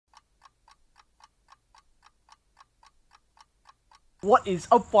What is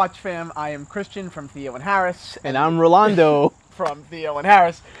up, Watch fam? I am Christian from Theo and Harris. And I'm Rolando. From Theo and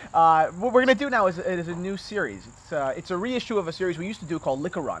Harris. What we're going to do now is a new series. It's a reissue of a series we used to do called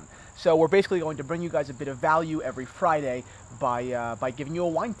Liquor Run. So we're basically going to bring you guys a bit of value every Friday by giving you a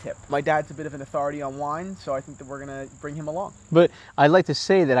wine tip. My dad's a bit of an authority on wine, so I think that we're going to bring him along. But I'd like to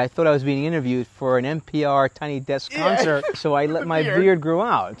say that I thought I was being interviewed for an NPR Tiny Desk concert, so I let my beard grow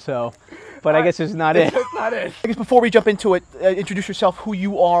out. But I guess it's not it. That's not it. I guess before we jump into it, introduce yourself, who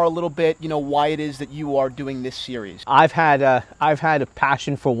you are a little bit, why it is that you are doing this series. I've had a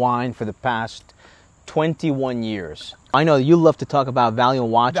passion for wine for the past 21 years. I know you love to talk about value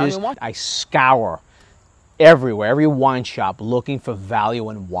in watches. I scour everywhere, every wine shop, looking for value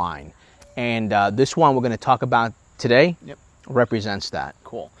in wine. And this one we're going to talk about today represents that.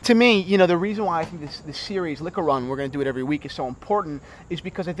 Cool. To me, the reason why I think this series, Liquor Run, we're going to do it every week, is so important is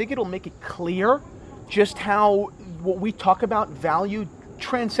because I think it'll make it clear just how what we talk about, value,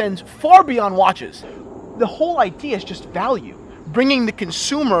 transcends far beyond watches. The whole idea is just value. Bringing the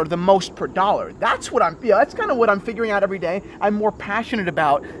consumer the most per dollar. That's kind of what I'm figuring out every day. I'm more passionate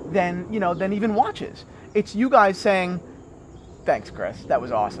about than even watches. It's you guys saying, thanks, Chris. That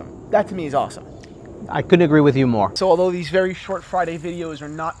was awesome. That to me is awesome. I couldn't agree with you more. So although these very short Friday videos are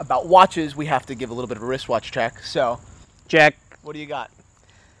not about watches, we have to give a little bit of a wristwatch check. So, check. What do you got?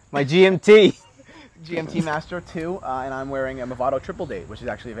 My GMT. GMT Master 2, and I'm wearing a Movado Triple Date, which is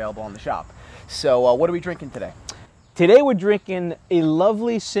actually available on the shop. So what are we drinking today? Today we're drinking a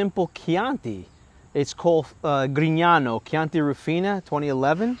lovely, simple Chianti. It's called Grignano Chianti Rufina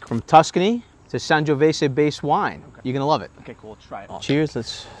 2011 from Tuscany. It's a Sangiovese-based wine. Okay. You're going to love it. Okay, cool. Let's try it. Awesome. Cheers.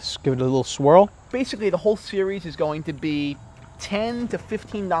 Let's give it a little swirl. Basically, the whole series is going to be $10 to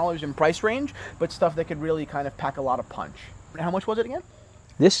 $15 in price range, but stuff that could really kind of pack a lot of punch. How much was it again?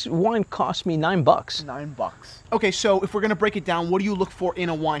 This wine cost me $9. $9. Okay, so if we're going to break it down, what do you look for in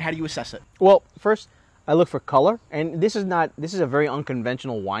a wine? How do you assess it? Well, first, I look for color, and this is a very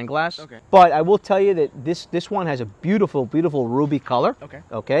unconventional wine glass. Okay. But I will tell you that this one has a beautiful, beautiful ruby color. Okay.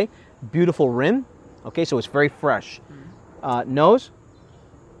 Okay. Beautiful rim. Okay, so it's very fresh. Mm-hmm. Nose.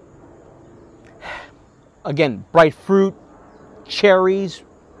 Again, bright fruit, cherries,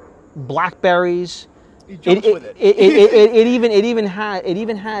 blackberries. It jumps with it. It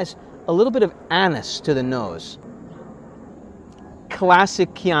even has a little bit of anise to the nose.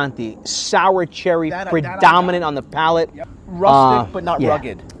 Classic Chianti, sour cherry, predominant on the palate. Yep. Rustic, but not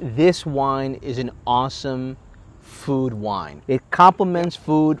rugged. This wine is an awesome food wine. It complements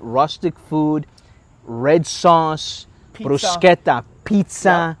food, rustic food, red sauce, bruschetta,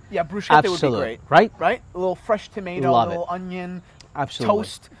 pizza. Yeah, bruschetta would be great. Right? Right? A little fresh tomato, a little onion,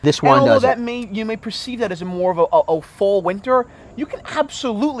 toast. This one does it. You may perceive that as more of a fall winter, you can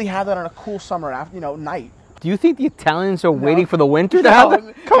absolutely have that on a cool summer night. Do you think the Italians are waiting for the winter to have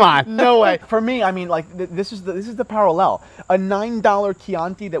that? Come on. No way. For me, I mean, this is the parallel. A $9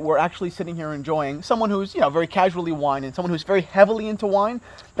 Chianti that we're actually sitting here enjoying. Someone who's very casually wine and someone who's very heavily into wine.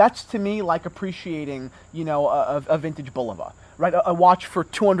 That's to me like appreciating a vintage Bulova, right? A watch for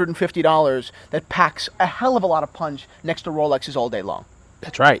 $250 that packs a hell of a lot of punch next to Rolexes all day long.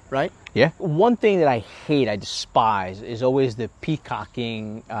 That's right. Right? Yeah. One thing that I hate, I despise, is always the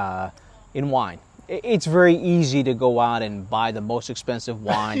peacocking in wine. It's very easy to go out and buy the most expensive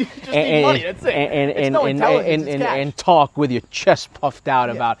wine you just need money, that's it. And talk with your chest puffed out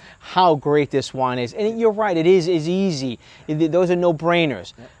about how great this wine is. And you're right, it is easy. Those are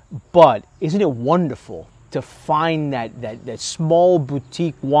no-brainers. Yeah. But isn't it wonderful to find that small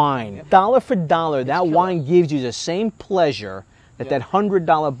boutique wine? Yeah. Dollar for dollar, that wine gives you the same pleasure that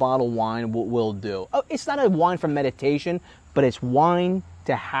 $100 bottle wine will do. Oh, it's not a wine for meditation, but it's wine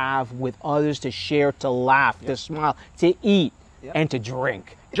to have with others, to share, to laugh, to smile, to eat, and to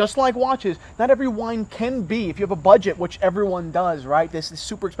drink. Just like watches, not every wine can be, if you have a budget, which everyone does, right? This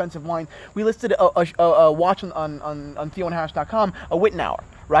super expensive wine. We listed a watch on theoandharris.com, a Wittenauer,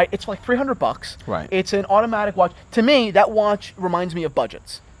 right? It's like $300. Right. It's an automatic watch. To me, that watch reminds me of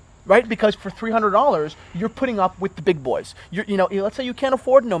budgets. Right? Because for $300, you're putting up with the big boys. Let's say you can't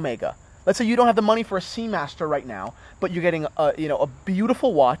afford an Omega. Let's say you don't have the money for a Seamaster right now, but you're getting a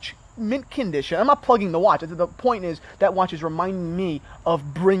beautiful watch, mint condition. I'm not plugging the watch. The point is that watch is reminding me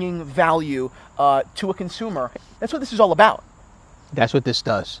of bringing value to a consumer. That's what this is all about. That's what this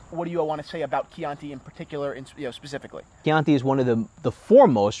does. What do you want to say about Chianti in particular, specifically? Chianti is one of the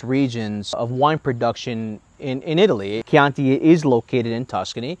foremost regions of wine production in Italy. Chianti is located in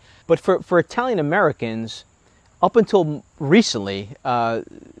Tuscany, but for Italian Americans, up until recently,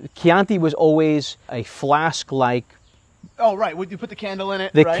 Chianti was always a flask-like Oh, right. Would you put the candle in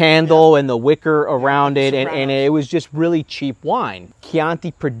it? The right? candle and the wicker around it, and Sopranos. it was just really cheap wine.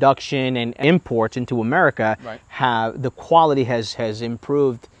 Chianti production and imports into America have, the quality has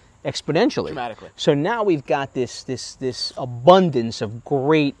improved exponentially. Dramatically. So now we've got this abundance of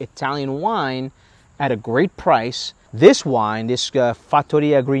great Italian wine at a great price. This wine, this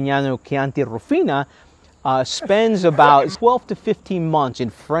Fattoria Grignano Chianti Rufina, spends about 12 to 15 months in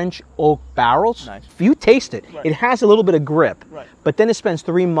French oak barrels. Nice. If you taste it, it has a little bit of grip, but then it spends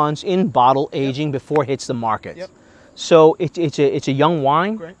 3 months in bottle aging before it hits the market. Yep. So it's a young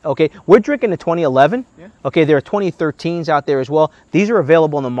wine. Great. Okay, we're drinking the 2011. Yeah. Okay, there are 2013s out there as well. These are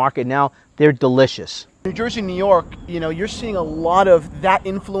available in the market now. They're delicious. New Jersey, New York, you're seeing a lot of that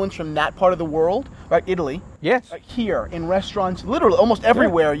influence from that part of the world, right? Italy. Yes. Here in restaurants, literally almost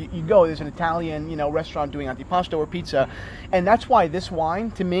everywhere you go, there's an Italian, restaurant doing antipasto or pizza, and that's why this wine,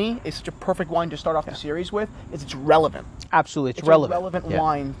 to me, is such a perfect wine to start off the series with. It's relevant. Absolutely, it's relevant. A relevant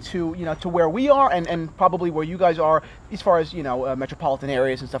wine to to where we are and probably where you guys are as far as metropolitan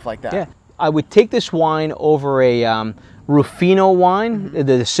areas and stuff like that. Yeah, I would take this wine over a Rufino wine,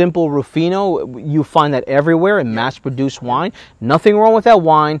 the simple Rufino. You find that everywhere in mass-produced wine. Nothing wrong with that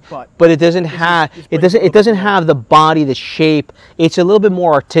wine, but it doesn't have it doesn't have the body, the shape. It's a little bit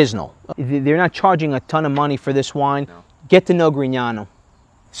more artisanal. They're not charging a ton of money for this wine. No. Get to know Grignano.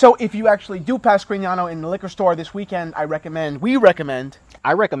 So if you actually do pass Grignano in the liquor store this weekend, I recommend, you recommend,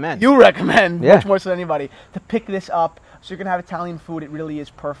 much more so than anybody, to pick this up. So you're going to have Italian food. It really is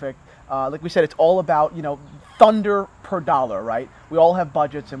perfect. Like we said, it's all about, thunder per dollar, right? We all have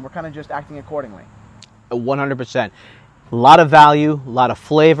budgets, and we're kind of just acting accordingly. 100%. A lot of value, a lot of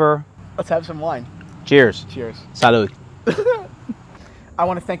flavor. Let's have some wine. Cheers. Cheers. Salud. I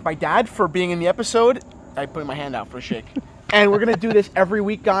want to thank my dad for being in the episode. I put my hand out for a shake. And we're going to do this every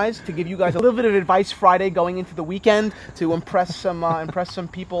week, guys, to give you guys a little bit of advice Friday going into the weekend to impress some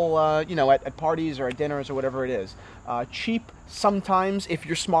people, at parties or at dinners or whatever it is. Cheap, sometimes, if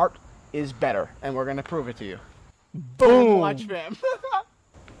you're smart, is better. And we're going to prove it to you. Boom! Watch, fam.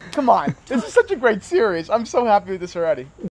 Come on. This is such a great series. I'm so happy with this already.